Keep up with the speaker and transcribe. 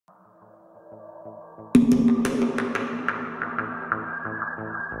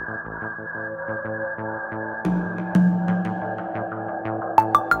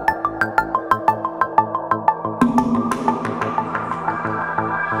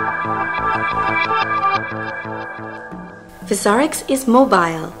VersariX is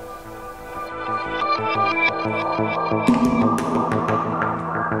mobile.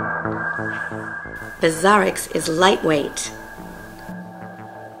 VersariX is lightweight.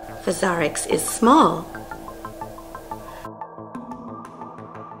 VersariX is small.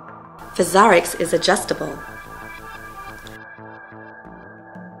 VersariX is adjustable.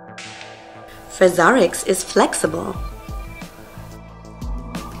 VersariX is flexible.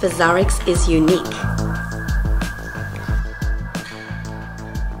 VersariX is unique.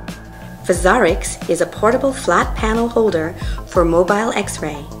 VersariX is a portable flat panel holder for mobile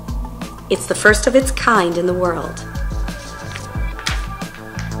X-ray. It's the first of its kind in the world.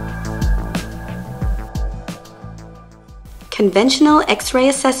 Conventional X-ray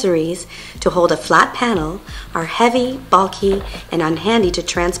accessories to hold a flat panel are heavy, bulky, and unhandy to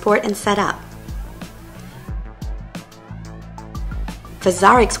transport and set up.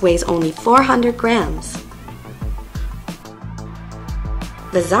 VersariX weighs only 400 grams.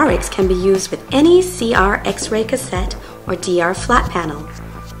 VersariX can be used with any CR X-ray cassette or DR flat panel,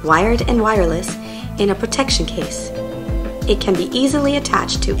 wired and wireless, in a protection case. It can be easily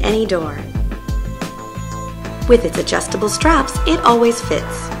attached to any door. With its adjustable straps, it always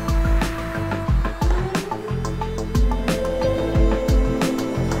fits.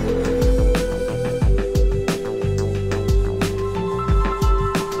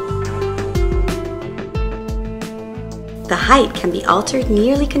 The height can be altered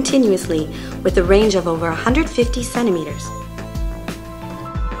nearly continuously with a range of over 150 centimeters.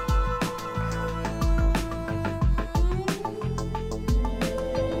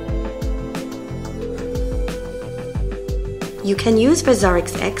 You can use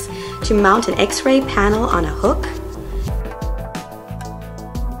VersariX X to mount an X-ray panel on a hook,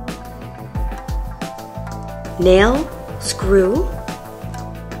 nail, screw,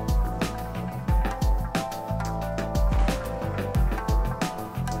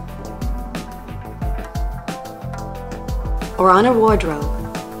 or on a wardrobe.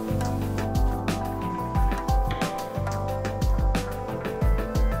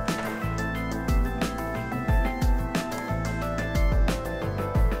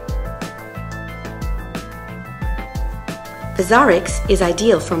 VersariX is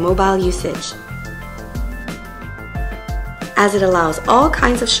ideal for mobile usage, as it allows all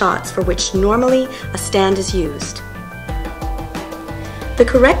kinds of shots for which normally a stand is used. The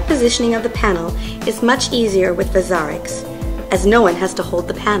correct positioning of the panel is much easier with VersariX, as no one has to hold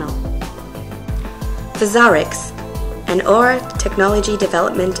the panel. VersariX, an OR technology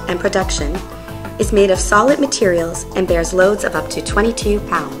development and production, is made of solid materials and bears loads of up to 22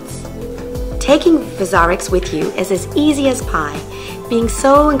 pounds. Taking VersariX with you is as easy as pie, being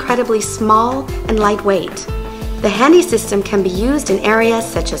so incredibly small and lightweight. The handy system can be used in areas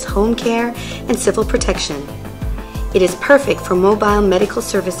such as home care and civil protection. It is perfect for mobile medical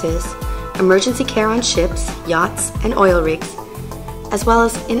services, emergency care on ships, yachts, and oil rigs, as well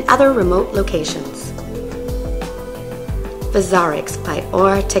as in other remote locations. VersariX by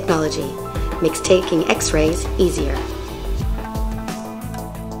OR Technology makes taking X-rays easier.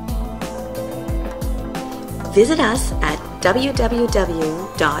 Visit us at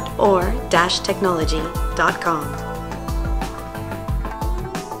www.or-technology.com.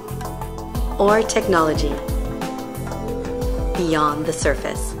 OR Technology, beyond the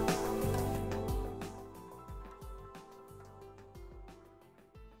surface.